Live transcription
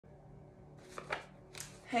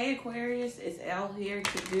Hey Aquarius, it's Elle here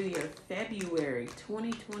to do your February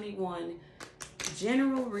 2021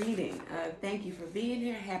 general reading. Thank you for being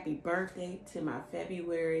here. Happy birthday to my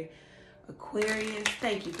February Aquarius.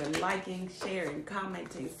 Thank you for liking, sharing,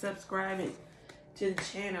 commenting, subscribing to the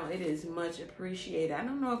channel. It is much appreciated. I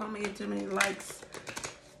don't know if I'm gonna get too many likes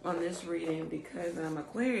on this reading because I'm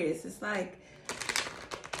Aquarius. It's like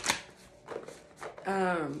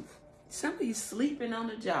somebody's sleeping on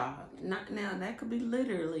the job. Not now, that could be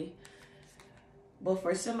literally. But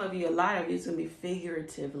for some of you, a lot of you, it's going to be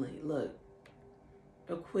figuratively. Look,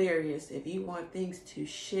 Aquarius, if you want things to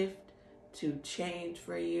shift, to change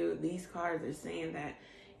for you, these cards are saying that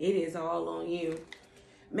it is all on you.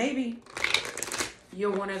 Maybe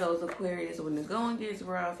you're one of those Aquarius when the going gets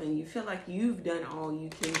rough and you feel like you've done all you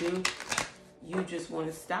can do. You just want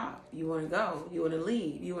to stop. You want to go. You want to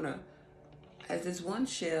leave. You want to, as this one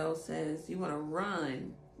shell says, you want to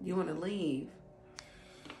run. You want to leave.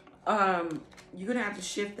 You're going to have to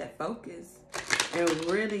shift that focus and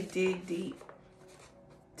really dig deep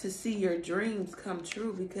to see your dreams come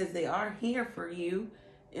true, because they are here for you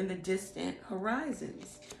in the distant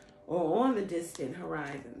horizons, or on the distant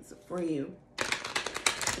horizons for you.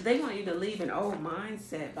 They want you to leave an old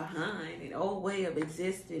mindset behind, an old way of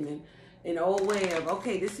existing, and an old way of,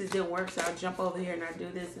 okay, this didn't work, so I'll jump over here and I'll do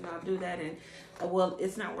this and I'll do that, and well,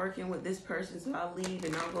 it's not working with this person, so I'll leave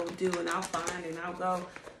and I'll go do and I'll find and I'll go.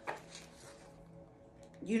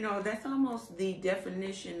 You know, that's almost the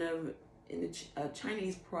definition of, in the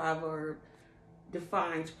Chinese proverb,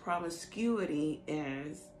 defines promiscuity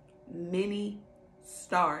as many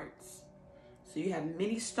starts. So you have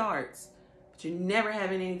many starts, but you're never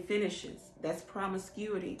having any finishes. That's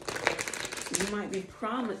promiscuity. You might be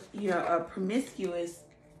promiscuous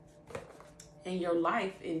in your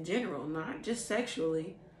life in general, not just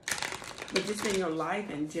sexually, but just in your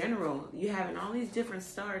life in general. You're having all these different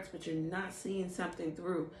starts, but you're not seeing something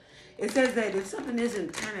through. It says that if something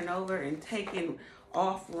isn't turning over and taking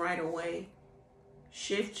off right away,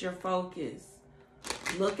 shift your focus.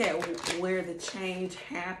 Look at where the change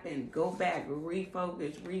happened. Go back,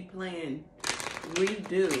 refocus, replan,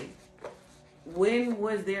 redo. When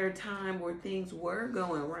was there a time where things were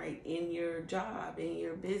going right in your job, in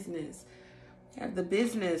your business? You have the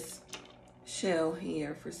business shell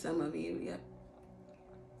here for some of you.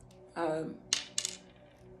 Yep.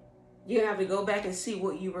 You have to go back and see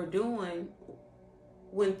what you were doing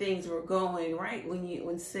when things were going right,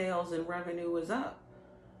 when sales and revenue was up.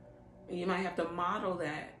 And you might have to model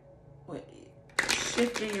that.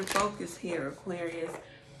 Shifting your focus here, Aquarius.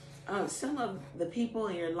 Some of the people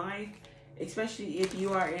in your life, especially if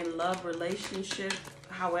you are in love relationship,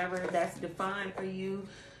 however that's defined for you,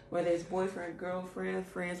 whether it's boyfriend, girlfriend,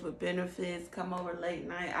 friends with benefits, come over late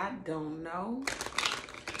night, I don't know.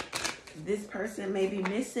 This person may be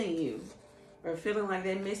missing you, or feeling like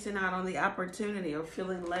they're missing out on the opportunity, or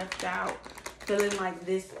feeling left out, feeling like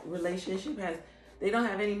this relationship they don't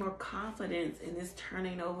have any more confidence in this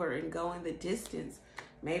turning over and going the distance.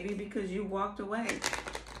 Maybe because you walked away.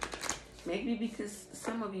 Maybe because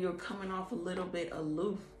some of you are coming off a little bit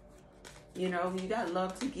aloof. You know, you got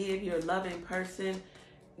love to give. You're a loving person.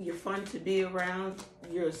 You're fun to be around.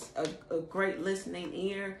 You're a great listening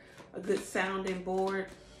ear, a good sounding board.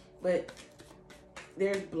 But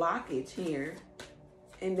there's blockage here.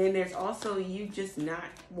 And then there's also you just not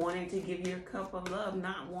wanting to give your cup of love,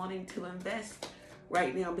 not wanting to invest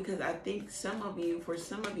right now. Because I think for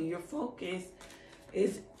some of you, your focus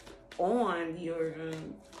is on your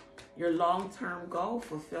long-term goal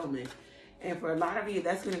fulfillment. And for a lot of you,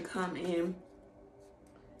 that's going to come in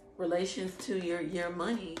relations to your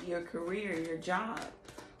money, your career, your job,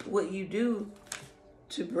 what you do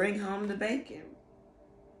to bring home the bacon.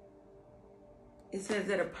 It says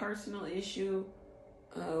that a personal issue,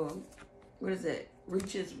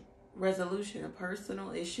 reaches resolution. A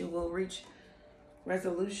personal issue will reach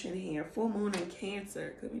resolution here. Full moon in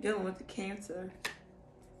Cancer. Could be dealing with the Cancer.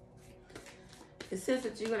 It says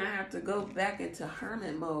that you're going to have to go back into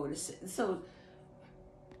hermit mode. So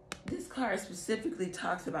this card specifically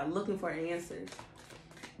talks about looking for answers.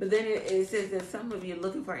 But then it says that some of you are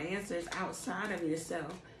looking for answers outside of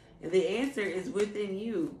yourself. And the answer is within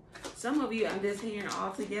you. Some of you, I'm just hearing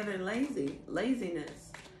altogether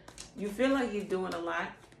laziness. You feel like you're doing a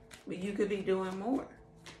lot, but you could be doing more.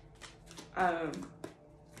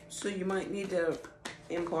 So you might need to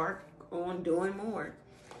embark on doing more.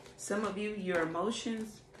 Some of you, your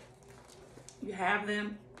emotions, you have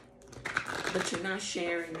them, but you're not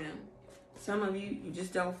sharing them. Some of you, you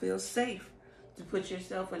just don't feel safe to put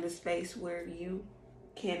yourself in a space where you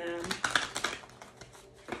can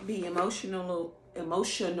be emotionally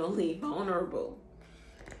vulnerable.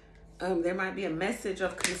 There might be a message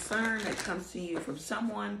of concern that comes to you from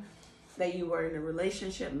someone that you were in a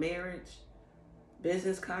relationship, marriage,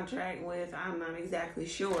 business contract with. I'm not exactly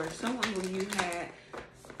sure. Someone who you had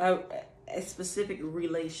a specific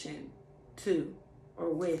relation to or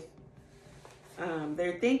with.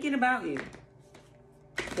 They're thinking about you.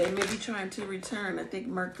 They may be trying to return. I think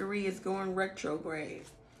Mercury is going retrograde.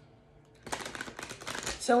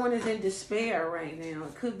 Someone is in despair right now.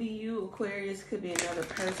 It could be you, Aquarius, could be another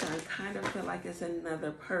person. I kind of feel like it's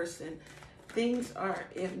another person. Things are,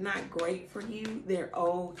 if not great for you, they're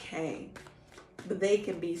okay. But they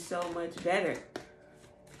can be so much better.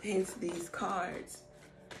 Hence these cards.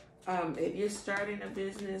 If you're starting a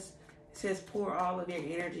business, it says pour all of your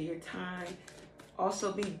energy, your time.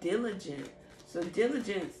 Also be diligent. So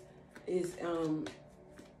diligence is,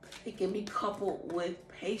 it can be coupled with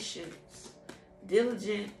patience.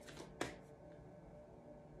 Diligently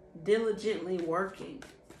working.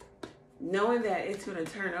 Knowing that it's going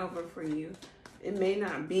to turn over for you. It may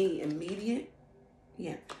not be immediate.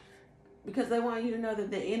 Yeah. Because they want you to know that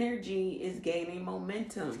the energy is gaining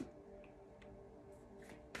momentum.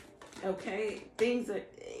 Okay?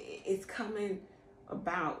 It's coming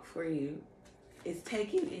about for you. It's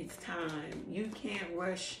taking its time. You can't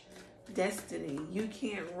rush destiny. You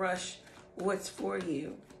can't rush what's for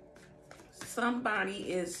you.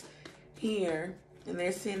 Somebody is here and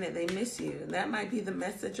they're saying that they miss you. And that might be the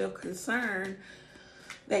message of concern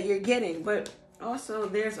that you're getting. But also,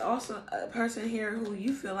 there's also a person here who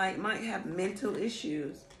you feel like might have mental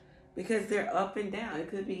issues because they're up and down. It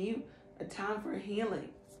could be you. A time for healing.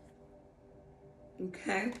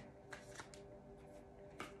 Okay?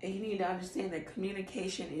 And you need to understand that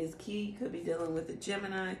communication is key. Could be dealing with a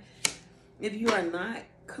Gemini. If you are not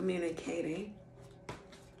communicating,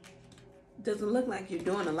 doesn't look like you're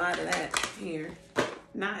doing a lot of that here.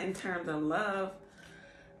 Not in terms of love.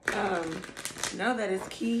 Know that it's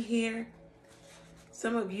key here.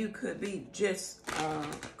 Some of you could be just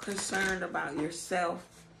concerned about yourself,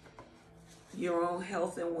 your own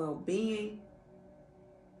health and well-being.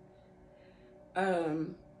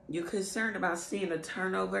 You're concerned about seeing a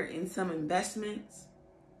turnover in some investments.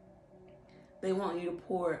 They want you to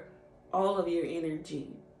pour all of your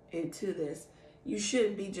energy into this. You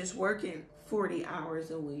shouldn't be just working 40 hours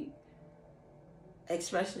a week,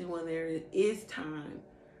 especially when there is time.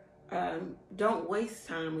 Don't waste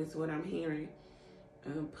time is what I'm hearing.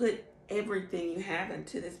 Put everything you have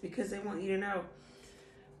into this because they want you to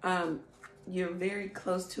know you're very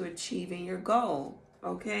close to achieving your goal,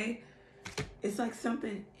 okay? It's like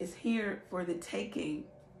something is here for the taking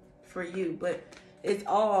for you, but it's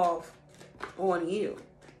all on you.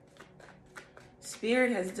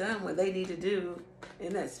 Spirit has done what they need to do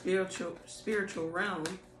in that spiritual realm.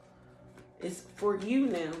 It's for you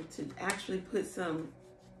now to actually put some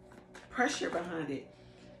pressure behind it.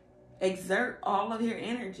 Exert all of your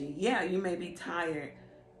energy. Yeah, you may be tired,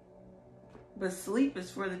 but sleep is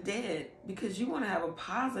for the dead because you want to have a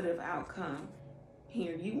positive outcome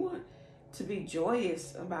here. You want to be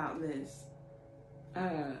joyous about this.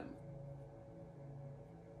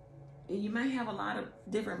 You may have a lot of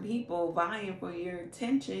different people vying for your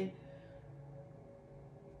attention.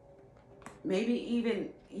 Maybe even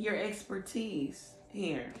your expertise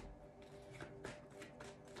here.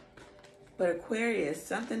 But Aquarius,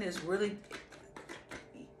 something is really,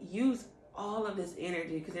 use all of this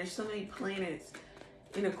energy because there's so many planets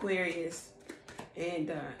in Aquarius.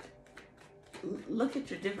 And look at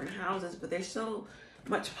your different houses, but there's so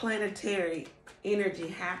much planetary energy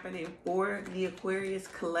happening for the Aquarius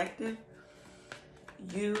collective.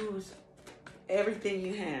 Use everything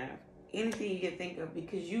you have, anything you can think of,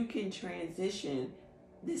 because you can transition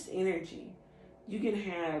this energy. You can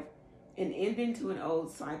have an ending to an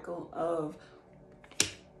old cycle of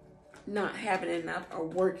not having enough or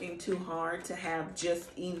working too hard to have just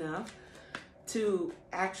enough to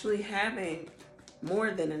actually having more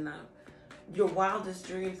than enough. Your wildest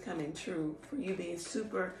dreams coming true for you being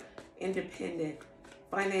super independent,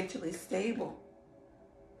 financially stable,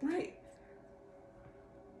 right?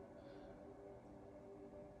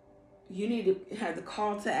 You need to have the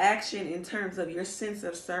call to action in terms of your sense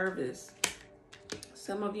of service.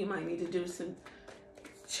 Some of you might need to do some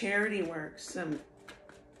charity work, some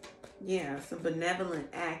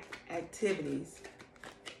benevolent activities.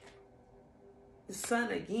 The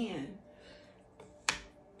sun again.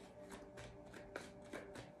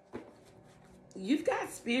 You've got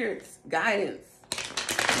spirits, guidance,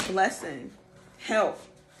 blessing, help.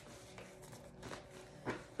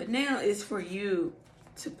 But now it's for you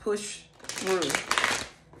to push through.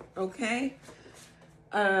 Okay?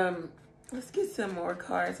 Let's get some more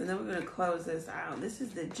cards, and then we're going to close this out. This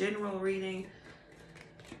is the general reading.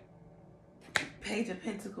 Page of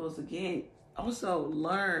Pentacles again. Also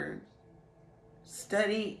learn,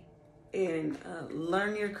 study, and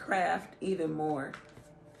learn your craft even more.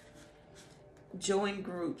 Join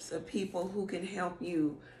groups of people who can help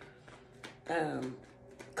you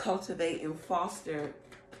cultivate and foster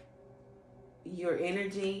your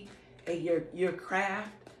energy and your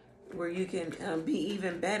craft, where you can be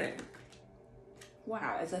even better.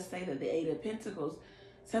 Wow, as I say, that the Eight of Pentacles,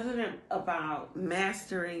 something about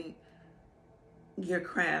mastering your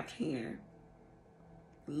craft here,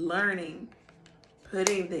 learning,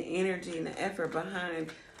 putting the energy and the effort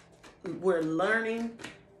behind. We're learning,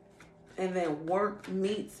 and then work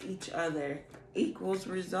meets each other equals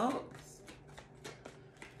results.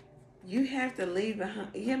 You have to leave behind,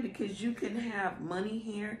 yeah, because you can have money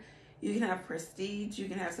here, you can have prestige, you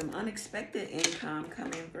can have some unexpected income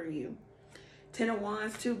coming for you. 10 of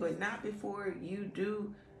Wands too, but not before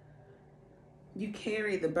you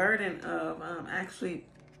carry the burden of actually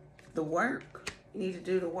the work. You need to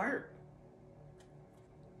do the work.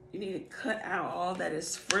 You need to cut out all that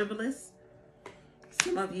is frivolous.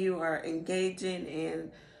 Some of you are engaging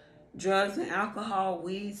in drugs and alcohol,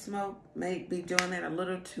 weed, smoke, may be doing that a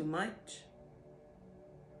little too much.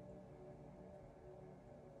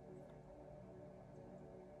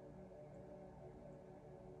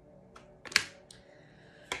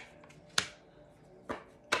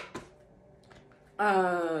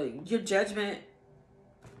 Your judgment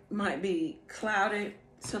might be clouded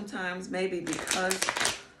sometimes, maybe because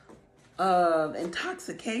of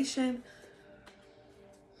intoxication.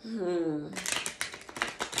 You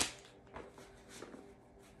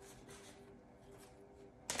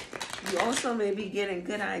also may be getting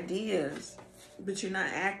good ideas, but you're not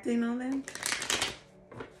acting on them.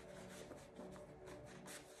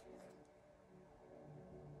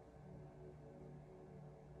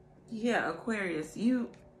 Yeah, Aquarius,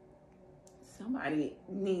 somebody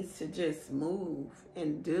needs to just move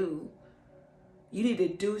and do. You need to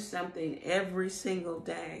do something every single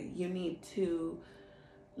day. You need to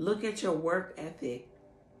look at your work ethic,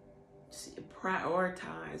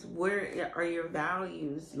 prioritize. Where are your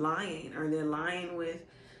values lying? Are they lying with,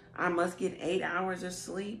 I must get 8 hours of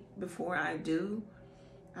sleep before I do?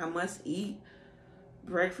 I must eat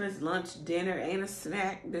breakfast, lunch, dinner, and a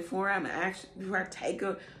snack before I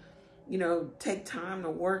take time to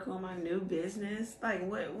work on my new business. Like,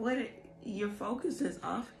 what your focus is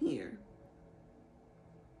off here.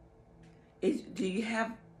 Do you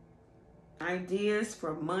have ideas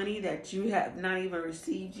for money that you have not even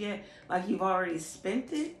received yet? Like, you've already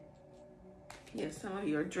spent it? Yeah, some of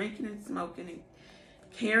you are drinking and smoking and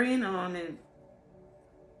carrying on and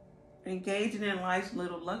engaging in life's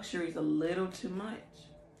little luxuries a little too much.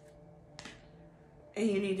 And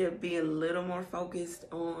you need to be a little more focused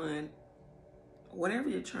on whatever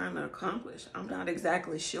you're trying to accomplish. I'm not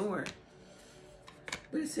exactly sure.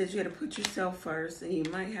 But it says you got to put yourself first, and you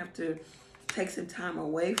might have to take some time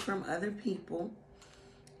away from other people,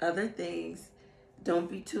 other things. Don't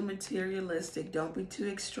be too materialistic. Don't be too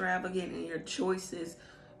extravagant in your choices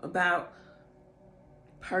about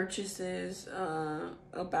purchases,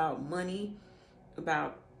 about money,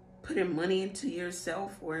 about putting money into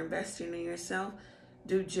yourself or investing in yourself.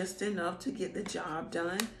 Do just enough to get the job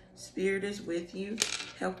done. Spirit is with you,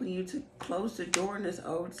 helping you to close the door in this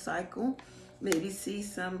old cycle. Maybe see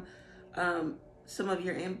some of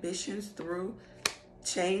your ambitions through,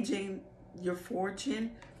 changing your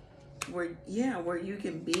fortune, where you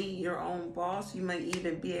can be your own boss. You might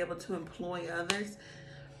even be able to employ others.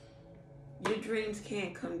 Your dreams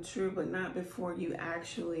can come true, but not before you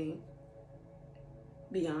actually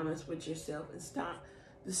be honest with yourself and stop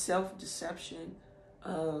the self-deception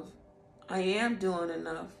of, I am doing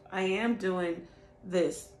enough, I am doing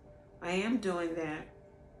this, I am doing that.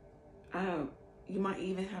 You might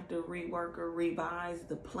even have to rework or revise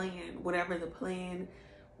the plan. Whatever the plan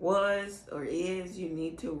was or is, you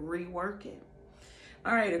need to rework it.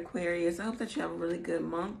 All right, Aquarius, I hope that you have a really good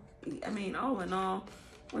month. I mean, all in all,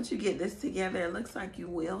 once you get this together, it looks like you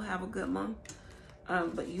will have a good month.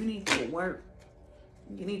 But you need to work.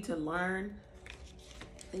 You need to learn.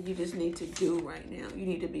 And you just need to do right now. You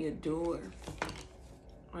need to be a doer.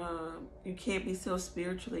 You can't be so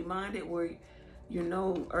spiritually minded where you're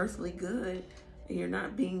no earthly good and you're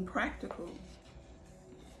not being practical.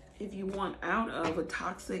 If you want out of a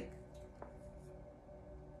toxic,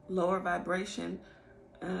 lower vibration,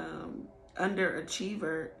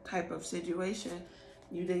 underachiever type of situation,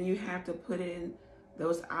 then you have to put in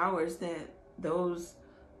those hours that those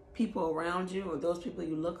people around you or those people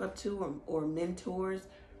you look up to or mentors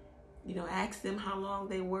You know, ask them how long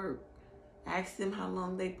they work. Ask them how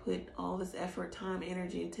long they put all this effort, time,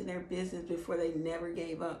 energy into their business before they never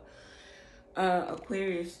gave up.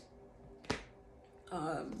 Aquarius,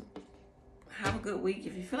 have a good week.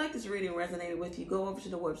 If you feel like this reading resonated with you, go over to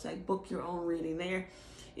the website, book your own reading there.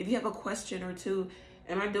 If you have a question or two,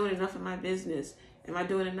 am I doing enough in my business? Am I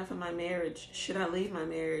doing enough in my marriage? Should I leave my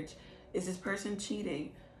marriage? Is this person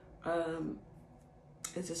cheating?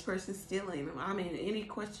 Is this person stealing? I mean, any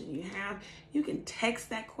question you have, you can text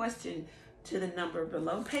that question to the number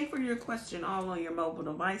below. Pay for your question all on your mobile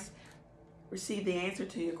device. Receive the answer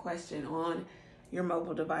to your question on your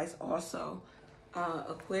mobile device also.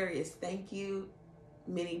 Aquarius, thank you.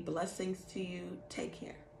 Many blessings to you. Take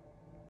care.